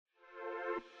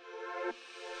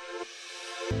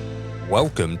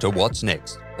Welcome to What's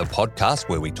Next, the podcast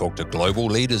where we talk to global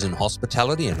leaders in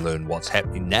hospitality and learn what's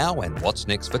happening now and what's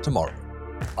next for tomorrow.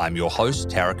 I'm your host,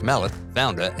 Tarek Mallet,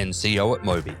 founder and CEO at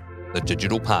Moby, the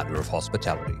digital partner of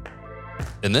hospitality.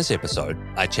 In this episode,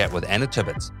 I chat with Anna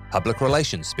Tibbitts, public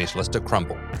relations specialist at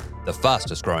Crumbl, the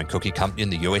fastest growing cookie company in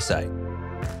the USA.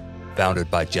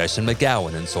 Founded by Jason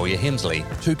McGowan and Sawyer Hemsley,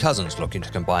 two cousins looking to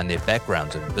combine their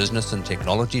backgrounds in business and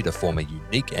technology to form a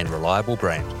unique and reliable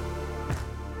brand.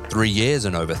 3 years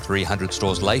and over 300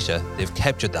 stores later, they've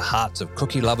captured the hearts of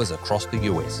cookie lovers across the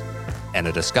US.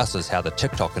 Anna discusses how the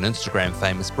TikTok and Instagram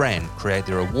famous brand create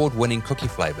their award-winning cookie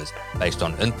flavors based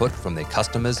on input from their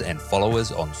customers and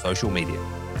followers on social media.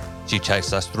 She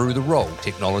takes us through the role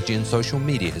technology and social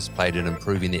media has played in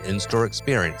improving the in-store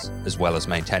experience, as well as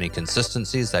maintaining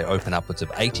consistency as they open upwards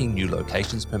of 18 new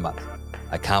locations per month.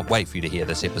 I can't wait for you to hear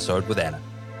this episode with Anna.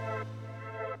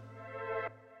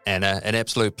 Anna, an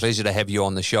absolute pleasure to have you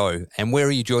on the show. And where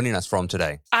are you joining us from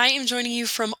today? I am joining you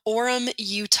from Orem,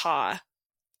 Utah.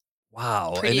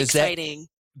 Wow. Pretty exciting.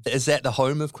 Is that the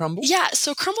home of Crumbl? Yeah,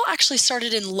 so Crumbl actually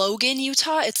started in Logan,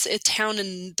 Utah. It's a town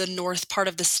in the north part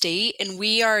of the state, and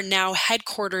we are now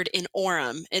headquartered in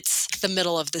Orem. It's the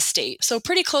middle of the state. So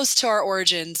pretty close to our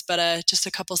origins, but just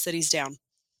a couple cities down.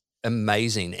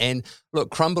 Amazing. And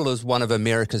look, Crumbl is one of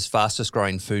America's fastest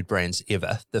growing food brands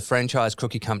ever. The franchise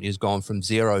cookie company has gone from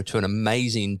zero to an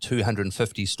amazing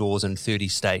 250 stores in 30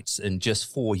 states in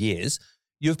just 4 years.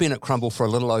 You've been at Crumbl for a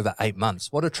little over 8 months.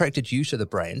 What attracted you to the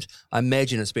brand? I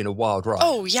imagine it's been a wild ride.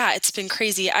 Oh, yeah, it's been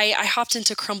crazy. I hopped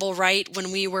into Crumbl right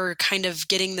when we were kind of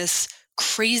getting this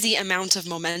crazy amount of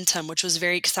momentum, which was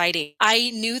very exciting.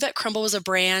 I knew that Crumbl was a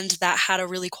brand that had a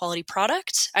really quality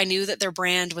product. I knew that their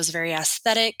brand was very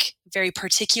aesthetic, very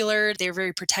particular. They're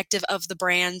very protective of the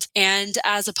brand. And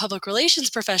as a public relations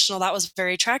professional, that was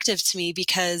very attractive to me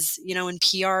because, you know, in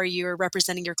PR, you're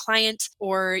representing your client,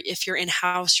 or if you're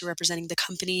in-house, you're representing the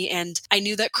company. And I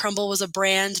knew that Crumbl was a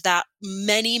brand that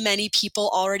many people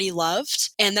already loved,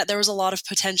 and that there was a lot of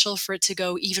potential for it to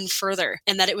go even further,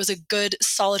 and that it was a good,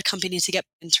 solid company to get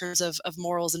in terms of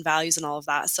morals and values and all of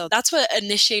that. So that's what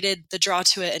initiated the draw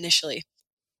to it initially.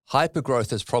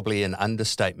 Hypergrowth is probably an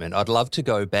understatement. I'd love to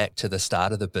go back to the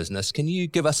start of the business. Can you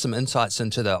give us some insights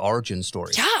into the origin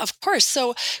story? Yeah, of course.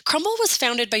 So Crumbl was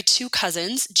founded by two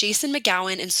cousins, Jason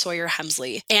McGowan and Sawyer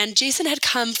Hemsley. And Jason had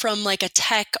come from like a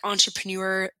tech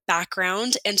entrepreneur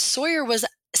background, and Sawyer was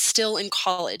still in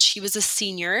college. He was a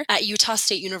senior at Utah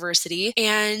State University,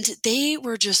 and they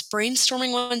were just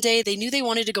brainstorming one day. They knew they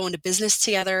wanted to go into business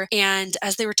together. And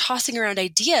as they were tossing around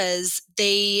ideas,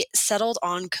 they settled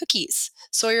on cookies.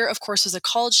 Sawyer, of course, was a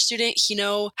college student. He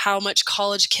knew how much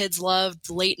college kids loved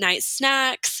late night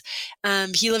snacks.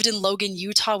 He lived in Logan,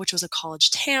 Utah, which was a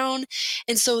college town.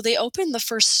 And so they opened the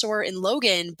first store in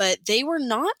Logan, but they were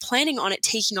not planning on it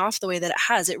taking off the way that it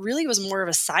has. It really was more of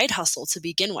a side hustle to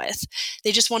begin with.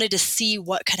 They just wanted to see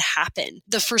what could happen.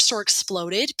 The first store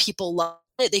exploded. People loved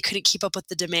it. They couldn't keep up with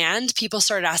the demand. People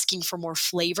started asking for more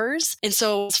flavors. And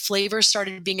so flavors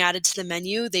started being added to the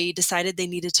menu. They decided they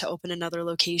needed to open another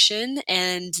location.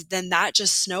 And then that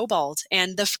just snowballed.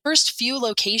 And the first few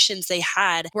locations they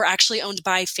had were actually owned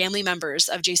by family members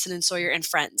of Jason and Sawyer and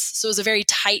friends. So it was a very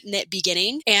tight-knit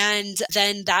beginning. And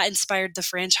then that inspired the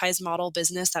franchise model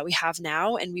business that we have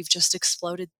now. And we've just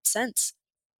exploded since.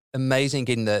 Amazing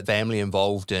getting the family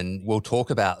involved, and we'll talk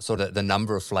about sort of the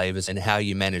number of flavors and how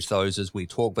you manage those as we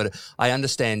talk. But I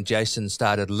understand Jason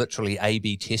started literally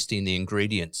A/B testing the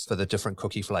ingredients for the different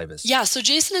cookie flavors. Yeah, so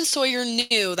Jason and Sawyer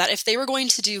knew that if they were going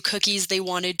to do cookies, they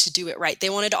wanted to do it right. They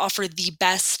wanted to offer the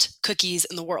best cookies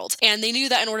in the world. And they knew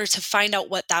that in order to find out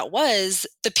what that was,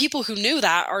 the people who knew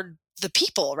that are the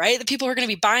people, right? The people who are going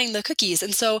to be buying the cookies.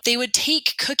 And so they would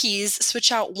take cookies,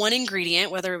 switch out one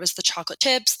ingredient, whether it was the chocolate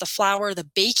chips, the flour, the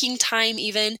baking time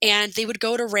even, and they would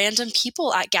go to random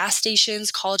people at gas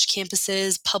stations, college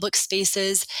campuses, public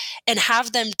spaces, and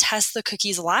have them test the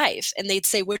cookies live. And they'd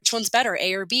say, which one's better,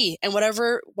 A or B? And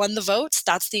whatever won the votes,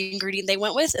 that's the ingredient they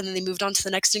went with. And then they moved on to the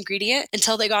next ingredient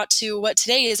until they got to what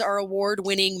today is our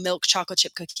award-winning milk chocolate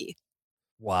chip cookie.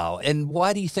 Wow. And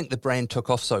why do you think the brand took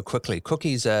off so quickly?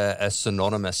 Cookies are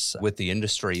synonymous with the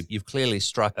industry. You've clearly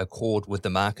struck a chord with the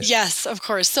market. Yes, of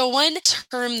course. So one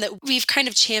term that we've kind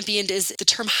of championed is the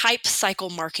term hype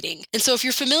cycle marketing. And so if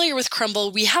you're familiar with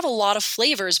Crumbl, we have a lot of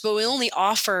flavors, but we only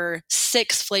offer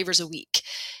 6 flavors a week.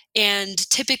 And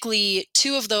typically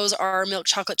 2 of those are milk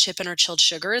chocolate chip and our chilled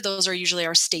sugar. Those are usually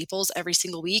our staples every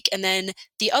single week. And then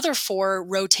the other 4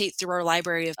 rotate through our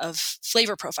library of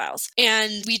flavor profiles.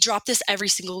 And we drop this every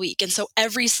single week. And so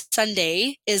every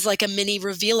Sunday is like a mini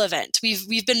reveal event.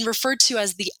 We've been referred to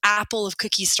as the Apple of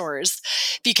cookie stores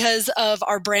because of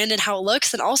our brand and how it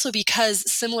looks. And also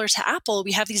because similar to Apple,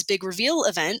 we have these big reveal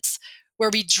events where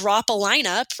we drop a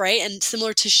lineup, right? And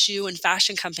similar to shoe and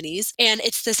fashion companies. And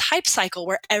it's this hype cycle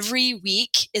where every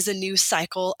week is a new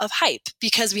cycle of hype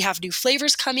because we have new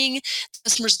flavors coming.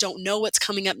 Customers don't know what's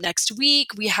coming up next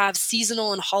week. We have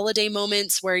seasonal and holiday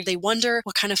moments where they wonder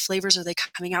what kind of flavors are they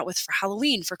coming out with for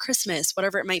Halloween, for Christmas,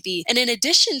 whatever it might be. And in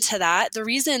addition to that, the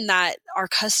reason that our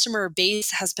customer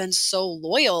base has been so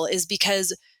loyal is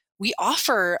because we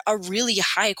offer a really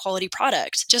high quality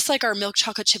product. Just like our milk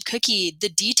chocolate chip cookie, the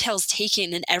details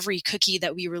taken in every cookie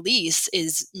that we release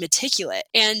is meticulous.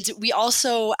 And we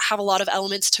also have a lot of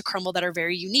elements to Crumbl that are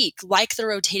very unique, like the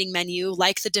rotating menu,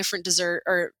 like the different dessert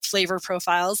or flavor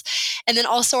profiles, and then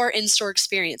also our in-store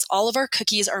experience. All of our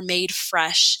cookies are made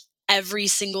fresh every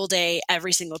single day,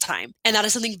 every single time. And that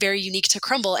is something very unique to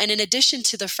Crumbl. And in addition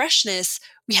to the freshness,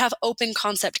 we have open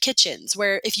concept kitchens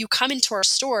where if you come into our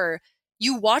store,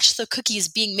 you watch the cookies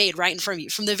being made right in front of you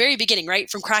from the very beginning, right?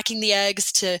 From cracking the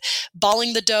eggs to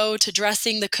balling the dough to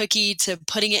dressing the cookie to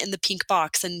putting it in the pink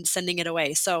box and sending it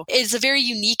away. So it's a very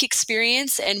unique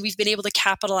experience, and we've been able to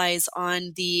capitalize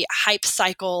on the hype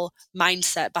cycle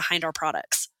mindset behind our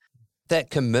products. That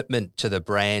commitment to the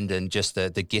brand and just the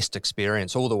guest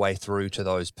experience all the way through to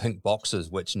those pink boxes,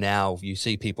 which now you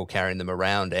see people carrying them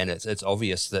around and it's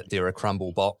obvious that they're a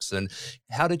Crumbl box. And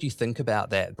how did you think about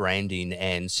that branding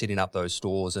and setting up those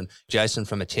stores? And Jason,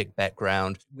 from a tech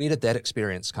background, where did that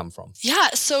experience come from? Yeah,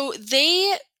 so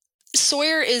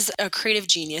Sawyer is a creative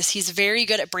genius. He's very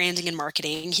good at branding and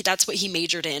marketing. That's what he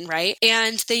majored in, right?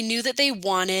 And they knew that they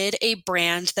wanted a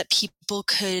brand that people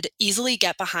could easily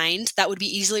get behind, that would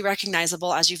be easily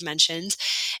recognizable, as you've mentioned.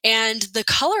 And the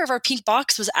color of our pink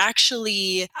box was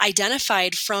actually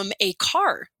identified from a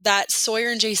car that Sawyer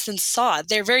and Jason saw.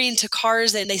 They're very into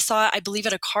cars, and they saw it, I believe,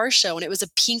 at a car show, and it was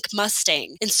a pink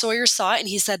Mustang. And Sawyer saw it and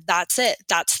he said, "That's it.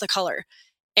 That's the color."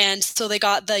 And so they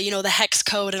got the hex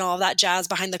code and all of that jazz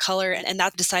behind the color, and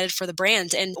that decided for the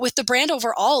brand. And with the brand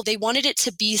overall, they wanted it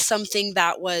to be something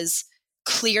that was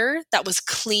clear, that was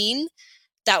clean,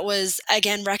 that was,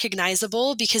 again,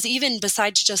 recognizable, because even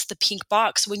besides just the pink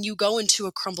box, when you go into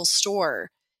a Crumbl store,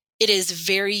 it is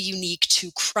very unique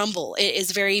to Crumbl. It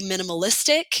is very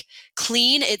minimalistic,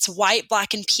 clean. It's white,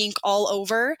 black, and pink all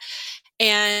over.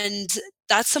 And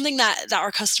that's something that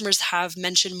our customers have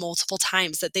mentioned multiple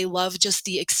times, that they love just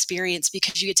the experience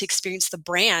because you get to experience the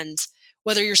brand,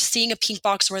 whether you're seeing a pink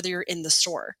box or whether you're in the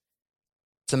store.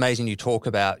 It's amazing you talk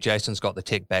about Jason's got the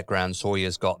tech background,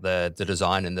 Sawyer's got the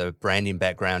design and the branding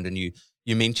background, and you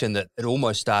mentioned that it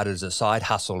almost started as a side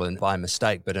hustle and by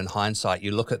mistake, but in hindsight,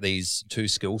 you look at these two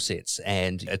skill sets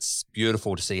and it's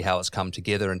beautiful to see how it's come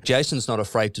together. And Jason's not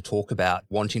afraid to talk about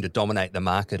wanting to dominate the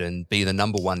market and be the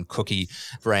number one cookie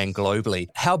brand globally.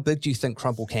 How big do you think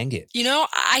Crumbl can get?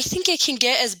 I think it can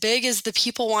get as big as the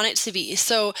people want it to be.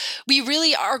 So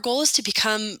our goal is to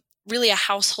become really a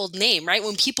household name, right?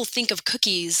 When people think of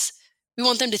cookies, we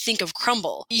want them to think of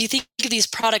Crumbl. You think of these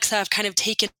products that have kind of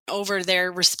taken over their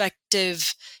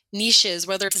respective niches,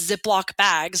 whether it's Ziploc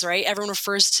bags, right? Everyone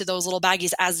refers to those little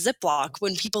baggies as Ziploc.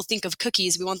 When people think of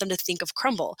cookies, we want them to think of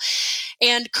Crumbl.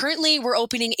 And currently we're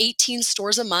opening 18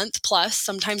 stores a month plus,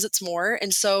 sometimes it's more.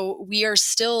 And so we are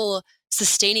still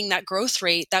sustaining that growth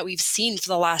rate that we've seen for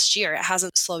the last year. It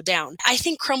hasn't slowed down. I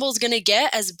think Crumbl is going to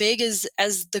get as big as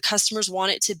the customers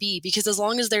want it to be, because as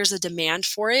long as there's a demand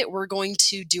for it, we're going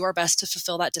to do our best to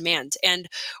fulfill that demand. And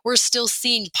we're still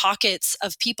seeing pockets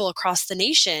of people across the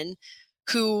nation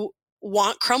who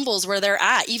want Crumbl's where they're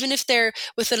at. Even if they're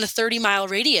within a 30-mile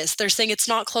radius, they're saying it's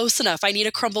not close enough. I need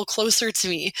a Crumbl closer to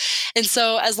me. And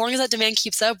so as long as that demand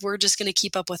keeps up, we're just going to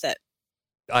keep up with it.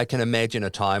 I can imagine a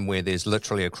time where there's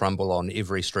literally a Crumbl on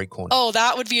every street corner. Oh,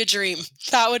 that would be a dream.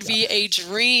 That would be a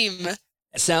dream.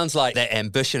 It sounds like that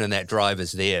ambition and that drive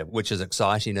is there, which is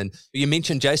exciting. And you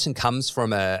mentioned Jason comes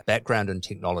from a background in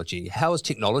technology. How has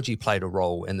technology played a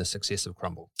role in the success of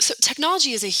Crumbl? So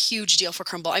technology is a huge deal for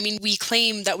Crumbl. I mean, we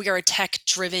claim that we are a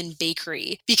tech-driven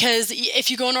bakery because if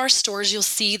you go in our stores, you'll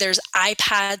see there's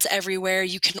iPads everywhere.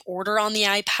 You can order on the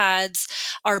iPads.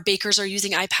 Our bakers are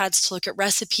using iPads to look at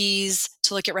recipes,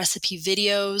 to look at recipe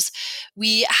videos.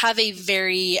 We have a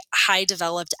very high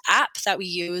developed app that we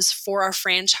use for our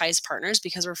franchise partners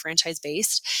because we're franchise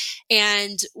based.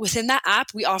 And within that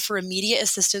app, we offer immediate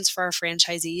assistance for our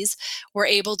franchisees. We're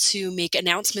able to make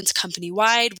announcements company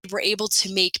wide. We're able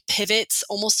to make pivots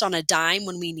almost on a dime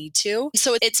when we need to.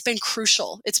 So it's been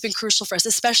crucial. It's been crucial for us,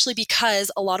 especially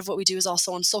because a lot of what we do is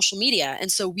also on social media.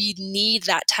 And so we need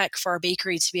that tech for our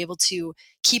bakery to be able to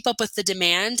keep up with the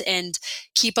demand and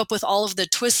keep up with all of the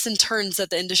twists and turns that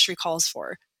the industry calls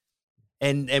for.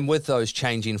 And with those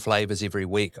changing flavors every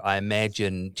week, I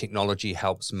imagine technology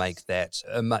helps make that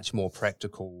a much more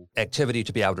practical activity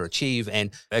to be able to achieve.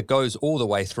 And it goes all the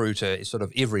way through to sort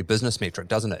of every business metric,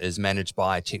 doesn't it? Is managed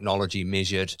by technology,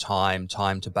 measured time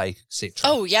to bake, etc.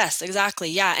 Oh, yes, exactly.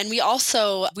 Yeah. And we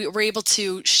were able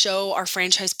to show our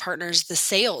franchise partners the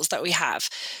sales that we have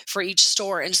for each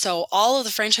store. And so all of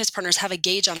the franchise partners have a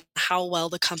gauge on how well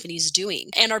the company's doing.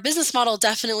 And our business model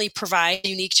definitely provides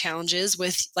unique challenges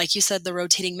with, like you said, the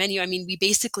rotating menu. I mean, we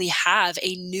basically have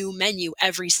a new menu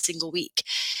every single week.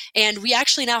 And we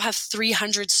actually now have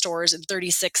 300 stores in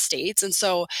 36 states. And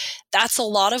so that's a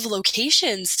lot of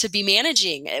locations to be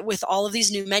managing with all of these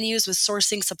new menus, with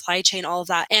sourcing, supply chain, all of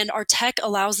that. And our tech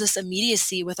allows this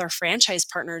immediacy with our franchise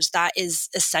partners that is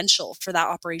essential for that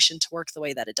operation to work the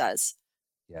way that it does.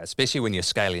 Yeah, especially when you're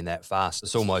scaling that fast,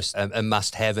 it's almost a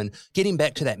must-have. And getting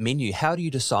back to that menu, how do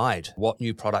you decide what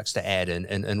new products to add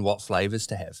and what flavors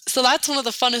to have? So that's one of the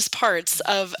funnest parts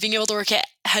of being able to work at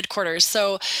headquarters.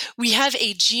 So we have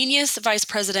a genius vice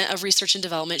president of research and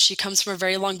development. She comes from a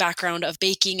very long background of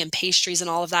baking and pastries and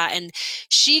all of that. And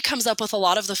she comes up with a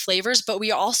lot of the flavors, but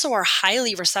we also are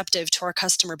highly receptive to our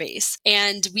customer base.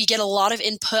 And we get a lot of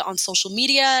input on social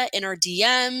media, in our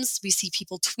DMs. We see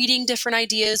people tweeting different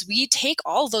ideas. We take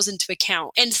all of those into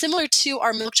account. And similar to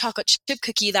our milk chocolate chip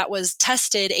cookie that was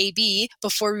tested AB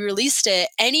before we released it,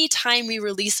 anytime we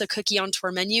release a cookie onto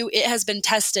our menu, it has been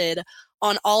tested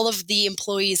on all of the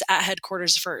employees at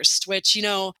headquarters first, which,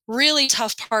 really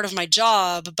tough part of my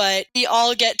job, but we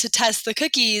all get to test the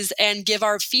cookies and give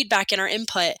our feedback and our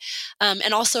input.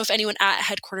 And also, if anyone at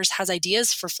headquarters has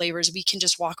ideas for flavors, we can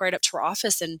just walk right up to her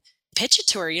office and pitch it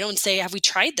to her, and say, have we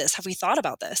tried this? Have we thought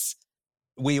about this?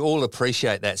 We all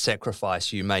appreciate that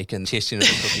sacrifice you make in testing the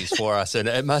cookies for us. And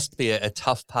it must be a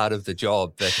tough part of the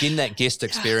job, but getting that guest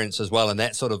experience as well. And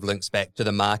that sort of links back to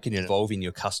the marketing and involving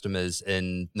your customers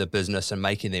in the business and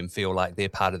making them feel like they're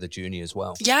part of the journey as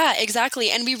well. Yeah, exactly.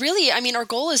 And our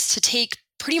goal is to take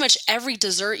pretty much every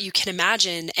dessert you can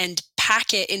imagine and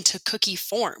pack it into cookie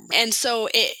form. And so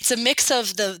it's a mix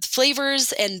of the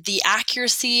flavors and the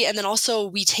accuracy. And then also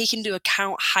we take into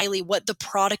account highly what the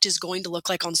product is going to look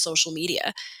like on social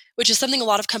media, which is something a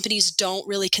lot of companies don't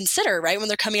really consider, right? When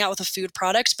they're coming out with a food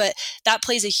product, but that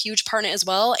plays a huge part in it as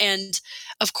well. And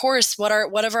of course,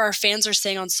 whatever our fans are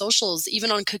saying on socials,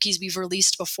 even on cookies we've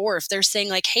released before, if they're saying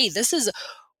like, hey, this is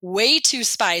way too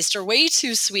spiced or way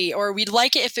too sweet, or we'd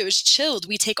like it if it was chilled,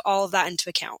 we take all of that into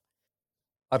account.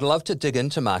 I'd love to dig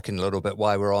into marketing a little bit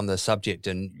while we're on the subject.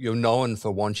 And you're known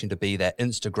for wanting to be that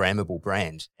Instagrammable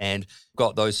brand and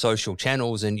got those social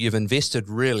channels, and you've invested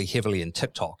really heavily in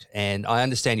TikTok. And I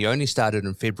understand you only started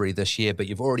in February this year, but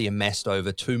you've already amassed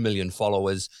over 2 million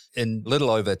followers in little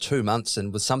over 2 months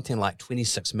and with something like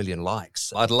 26 million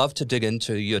likes. I'd love to dig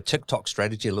into your TikTok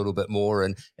strategy a little bit more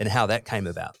and how that came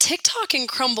about. TikTok and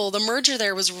Crumbl, the merger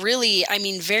there was really,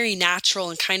 very natural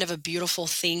and kind of a beautiful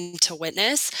thing to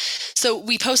witness. So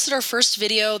we posted our first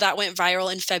video that went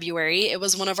viral in February. It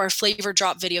was one of our flavor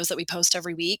drop videos that we post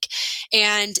every week,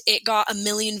 and it got 1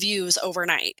 million views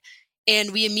overnight.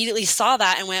 And we immediately saw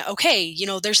that and went, okay,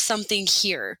 there's something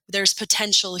here. There's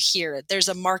potential here. There's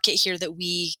a market here that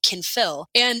we can fill.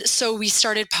 And so we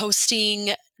started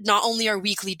posting not only our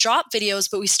weekly drop videos,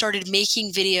 but we started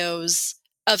making videos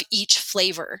of each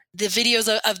flavor, the videos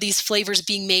of these flavors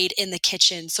being made in the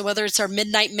kitchen. So whether it's our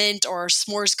Midnight Mint or our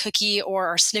s'mores cookie or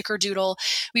our Snickerdoodle,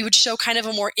 we would show kind of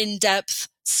a more in-depth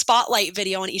spotlight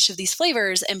video on each of these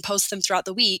flavors and post them throughout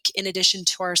the week in addition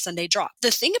to our Sunday drop. The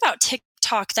thing about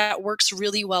TikTok that works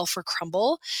really well for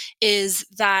Crumbl is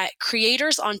that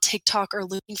creators on TikTok are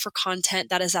looking for content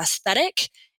that is aesthetic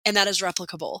and that is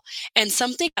replicable. And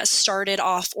something that started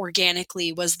off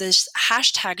organically was this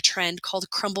hashtag trend called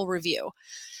Crumbl Review.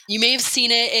 You may have seen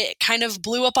it. It kind of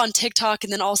blew up on TikTok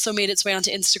and then also made its way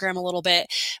onto Instagram a little bit.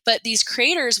 But these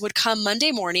creators would come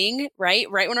Monday morning,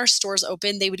 right when our stores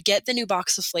open, they would get the new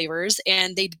box of flavors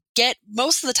and they'd get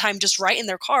most of the time just right in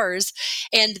their cars,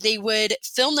 and they would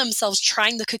film themselves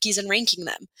trying the cookies and ranking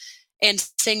them. and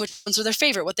saying which ones were their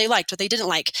favorite, what they liked, what they didn't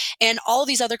like. And all of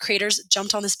these other creators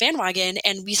jumped on this bandwagon,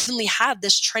 and we suddenly had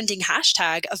this trending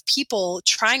hashtag of people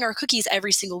trying our cookies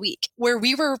every single week. Where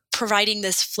we were providing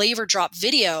this flavor drop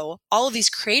video, all of these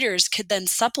creators could then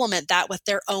supplement that with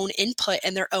their own input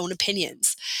and their own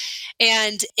opinions.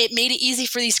 And it made it easy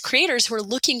for these creators who are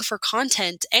looking for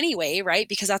content anyway, right?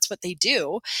 Because that's what they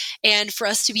do. And for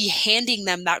us to be handing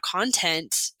them that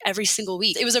content every single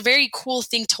week. It was a very cool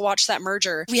thing to watch that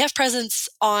merger. We have presence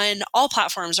on all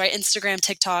platforms, right? Instagram,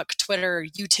 TikTok, Twitter,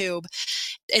 YouTube.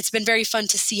 It's been very fun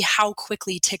to see how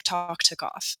quickly TikTok took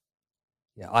off.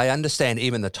 Yeah, I understand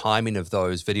even the timing of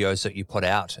those videos that you put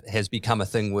out has become a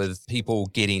thing with people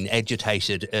getting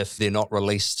agitated if they're not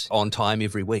released on time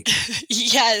every week.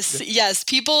 Yes.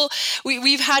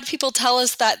 We've had people tell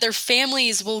us that their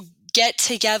families will get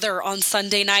together on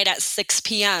Sunday night at 6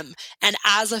 p.m. And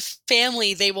as a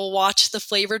family, they will watch the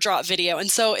flavor drop video.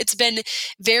 And so it's been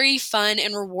very fun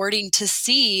and rewarding to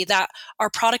see that our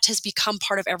product has become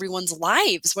part of everyone's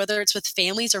lives, whether it's with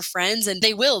families or friends. And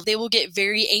they will get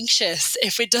very anxious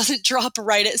if it doesn't drop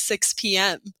right at 6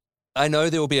 p.m. I know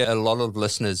there will be a lot of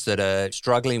listeners that are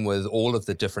struggling with all of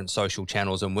the different social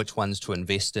channels and which ones to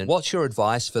invest in. What's your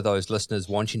advice for those listeners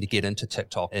wanting to get into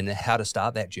TikTok and how to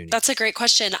start that journey? That's a great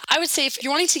question. I would say if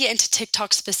you're wanting to get into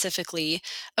TikTok specifically,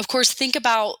 of course, think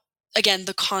about, again,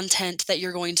 the content that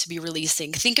you're going to be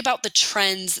releasing. Think about the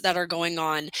trends that are going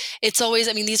on. It's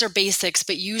always, these are basics,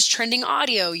 but use trending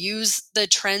audio, use the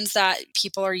trends that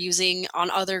people are using on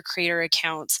other creator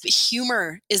accounts. But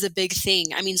humor is a big thing.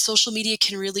 Social media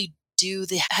can really do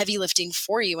the heavy lifting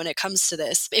for you when it comes to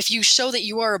this. If you show that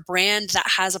you are a brand that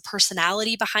has a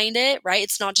personality behind it, right?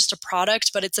 It's not just a product,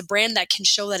 but it's a brand that can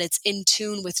show that it's in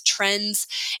tune with trends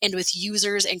and with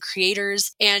users and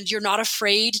creators, and you're not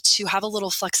afraid to have a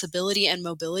little flexibility and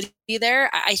mobility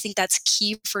there. I think that's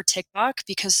key for TikTok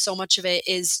because so much of it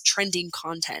is trending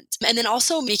content. And then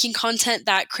also making content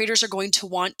that creators are going to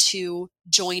want to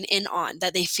join in on,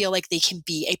 that they feel like they can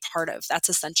be a part of. That's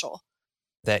essential.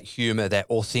 That humor, that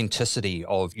authenticity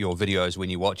of your videos when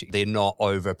you watch it, they're not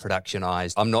over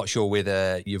productionized. I'm not sure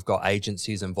whether you've got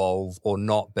agencies involved or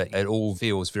not, but it all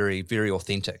feels very, very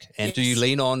authentic. And Yes. Do you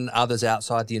lean on others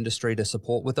outside the industry to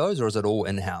support with those, or is it all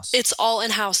in-house? It's all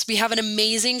in-house. We have an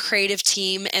amazing creative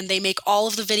team, and they make all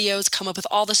of the videos, come up with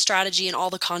all the strategy and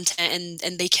all the content,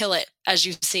 and they kill it, as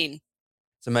you've seen.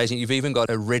 It's amazing. You've even got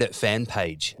a Reddit fan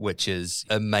page, which is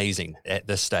amazing at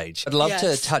this stage. I'd love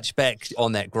to touch back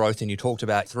on that growth. And you talked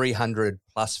about 300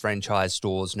 plus franchise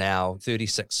stores now,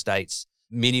 36 states,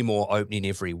 many more opening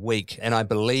every week. And I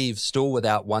believe still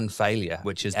without one failure,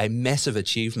 which is a massive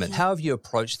achievement. How have you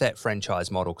approached that franchise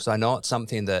model? Because I know it's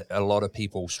something that a lot of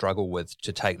people struggle with,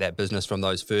 to take that business from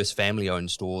those first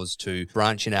family-owned stores to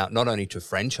branching out not only to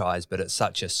franchise, but at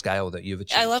such a scale that you've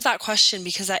achieved. I love that question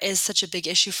because that is such a big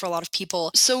issue for a lot of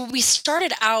people. So we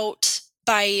started out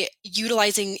by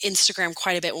utilizing Instagram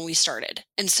quite a bit when we started.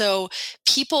 And so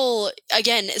people,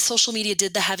 again, social media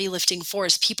did the heavy lifting for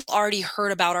us. People already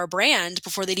heard about our brand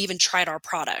before they'd even tried our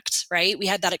product, right? We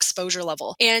had that exposure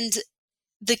level. And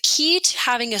the key to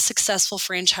having a successful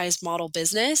franchise model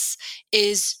business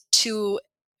is to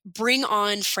bring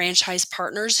on franchise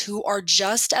partners who are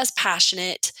just as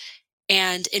passionate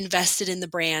and invested in the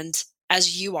brand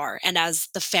as you are, and as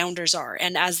the founders are,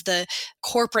 and as the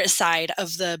corporate side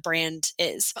of the brand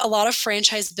is. A lot of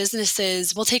franchise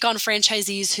businesses will take on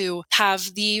franchisees who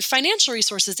have the financial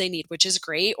resources they need, which is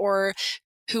great, or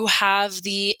who have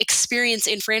the experience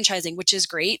in franchising, which is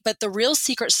great. But the real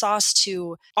secret sauce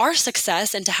to our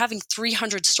success and to having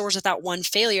 300 stores without one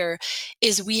failure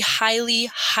is we highly,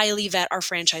 highly vet our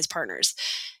franchise partners.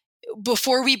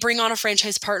 Before we bring on a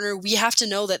franchise partner, we have to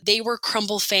know that they were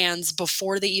Crumbl fans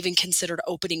before they even considered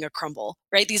opening a Crumbl,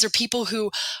 right? These are people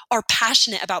who are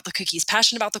passionate about the cookies,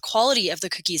 passionate about the quality of the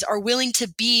cookies, are willing to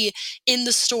be in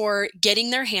the store,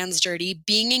 getting their hands dirty,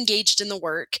 being engaged in the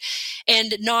work,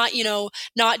 and not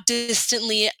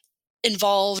distantly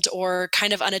involved or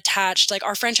kind of unattached. Like,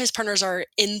 our franchise partners are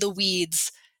in the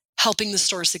weeds, helping the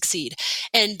store succeed.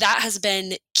 And that has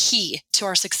been key to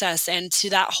our success and to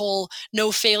that whole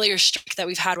no failure streak that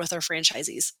we've had with our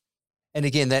franchisees. And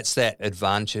again, that's that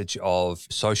advantage of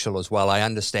social as well. I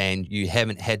understand you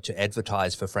haven't had to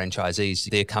advertise for franchisees.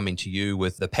 They're coming to you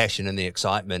with the passion and the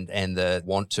excitement and the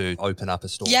want to open up a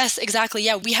store. Yes, exactly.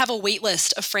 Yeah, we have a wait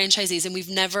list of franchisees, and we've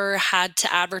never had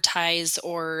to advertise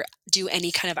or do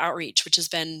any kind of outreach, which has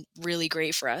been really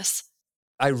great for us.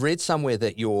 I read somewhere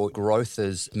that your growth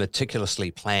is meticulously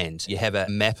planned. You have a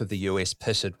map of the US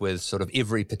pitted with sort of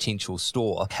every potential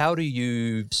store. How do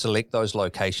you select those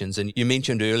locations? And you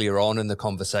mentioned earlier on in the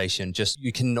conversation, just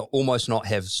you can almost not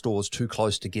have stores too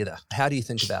close together. How do you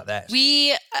think about that?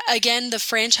 Again, the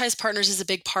franchise partners is a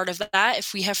big part of that.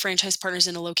 If we have franchise partners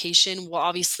in a location, we'll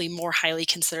obviously more highly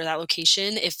consider that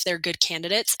location if they're good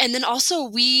candidates. And then also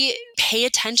we pay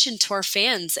attention to our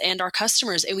fans and our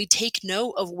customers, and we take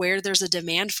note of where there's a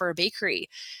demand for a bakery,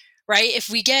 right? If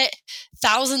we get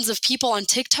thousands of people on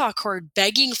TikTok who are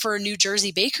begging for a New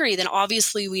Jersey bakery, then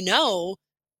obviously we know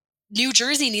New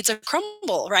Jersey needs a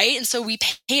Crumbl, right? And so we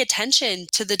pay attention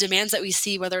to the demands that we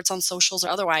see, whether it's on socials or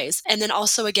otherwise. And then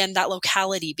also, again, that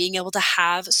locality, being able to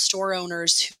have store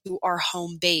owners who are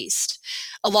home-based.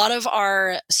 A lot of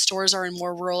our stores are in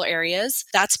more rural areas.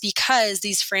 That's because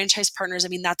these franchise partners,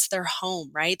 that's their home,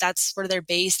 right? That's where they're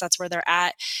based. That's where they're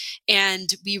at.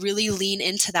 And we really lean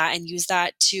into that and use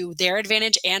that to their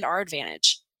advantage and our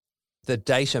advantage. The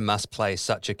data must play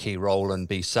such a key role and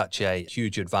be such a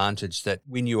huge advantage that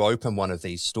when you open one of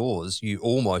these stores, you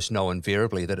almost know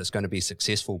invariably that it's going to be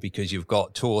successful because you've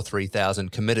got 2,000 or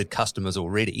 3,000 committed customers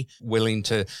already willing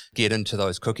to get into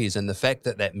those cookies. And the fact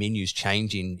that that menu's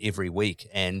changing every week.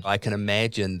 And I can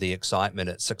imagine the excitement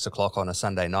at 6 o'clock on a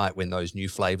Sunday night when those new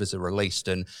flavors are released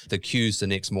and the queues the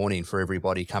next morning for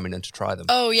everybody coming in to try them.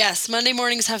 Oh, yes. Monday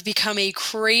mornings have become a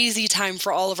crazy time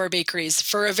for all of our bakeries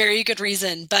for a very good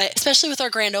reason. But especially with our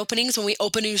grand openings, when we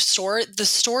open a new store, the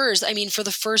stores, for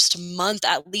the first month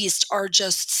at least, are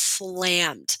just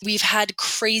slammed. We've had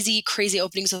crazy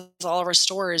openings with all of our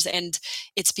stores, and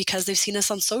it's because they've seen us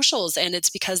on socials and it's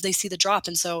because they see the drop.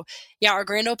 And so, yeah, our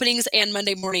grand openings and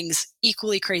Monday mornings,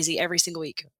 equally crazy every single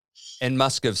week. And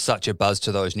must give such a buzz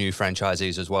to those new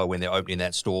franchisees as well when they're opening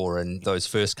that store and those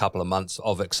first couple of months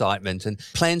of excitement and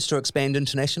plans to expand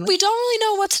internationally. We don't really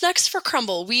know what's next for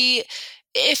Crumbl.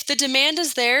 If the demand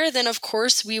is there, then of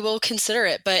course we will consider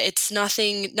it, but it's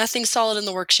nothing solid in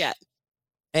the works yet.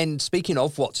 And speaking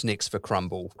of what's next for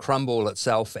Crumbl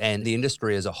itself and the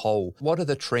industry as a whole, what are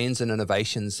the trends and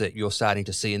innovations that you're starting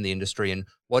to see in the industry, and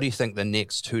what do you think the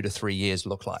next 2 to 3 years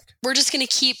look like? We're just going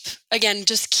to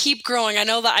keep growing. I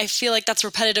know that I feel like that's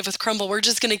repetitive with Crumbl. We're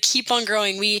just going to keep on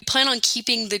growing. We plan on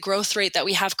keeping the growth rate that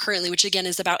we have currently, which again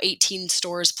is about 18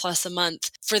 stores plus a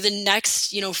month for the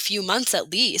next, few months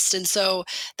at least. And so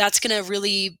that's going to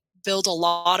really build a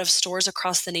lot of stores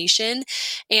across the nation.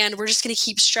 And we're just going to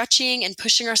keep stretching and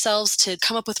pushing ourselves to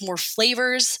come up with more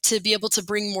flavors, to be able to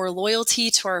bring more loyalty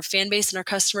to our fan base and our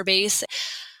customer base.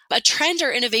 A trend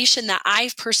or innovation that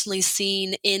I've personally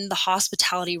seen in the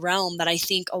hospitality realm that I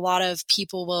think a lot of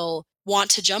people will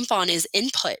want to jump on is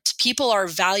input. People are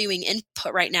valuing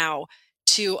input right now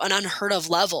to an unheard of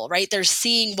level, right? They're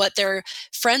seeing what their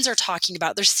friends are talking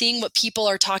about. They're seeing what people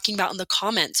are talking about in the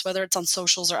comments, whether it's on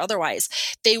socials or otherwise.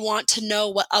 They want to know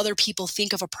what other people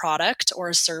think of a product or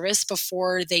a service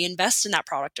before they invest in that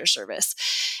product or service.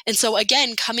 And so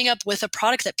again, coming up with a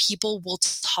product that people will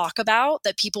talk about,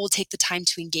 that people will take the time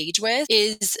to engage with,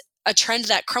 is a trend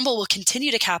that Crumbl will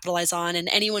continue to capitalize on. And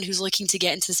anyone who's looking to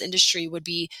get into this industry would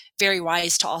be very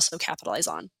wise to also capitalize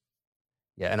on.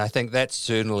 Yeah, and I think that's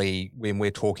certainly when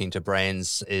we're talking to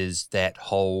brands is that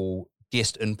whole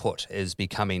guest input is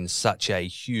becoming such a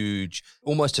huge,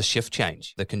 almost a shift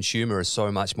change. The consumer is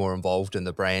so much more involved in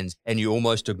the brands and you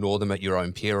almost ignore them at your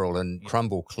own peril. And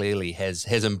Crumbl clearly has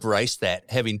embraced that,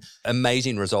 having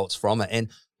amazing results from it.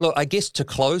 And look, I guess to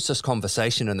close this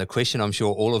conversation and the question I'm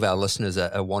sure all of our listeners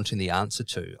are wanting the answer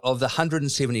to, of the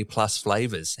 170 plus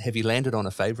flavors, have you landed on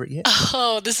a favorite yet?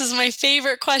 Oh, this is my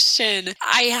favorite question.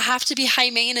 I have to be high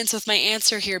maintenance with my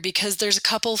answer here because there's a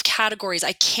couple of categories.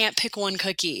 I can't pick one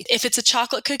cookie. If it's a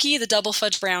chocolate cookie, the double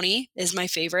fudge brownie is my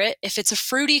favorite. If it's a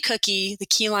fruity cookie, the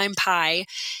key lime pie.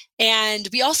 And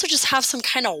we also just have some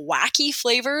kind of wacky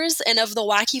flavors. And of the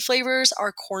wacky flavors,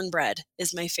 our cornbread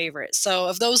is my favorite. So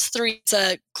of those three, it's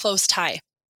a close tie.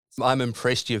 I'm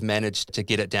impressed you've managed to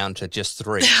get it down to just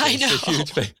 3. I know. It's a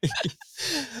huge thing.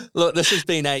 Look, this has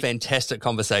been a fantastic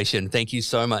conversation. Thank you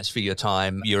so much for your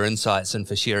time, your insights, and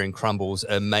for sharing Crumbl's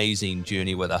amazing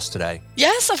journey with us today.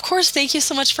 Yes, of course. Thank you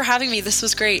so much for having me. This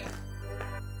was great.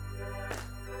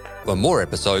 For more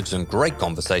episodes and great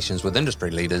conversations with industry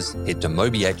leaders, head to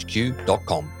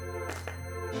mobyhq.com.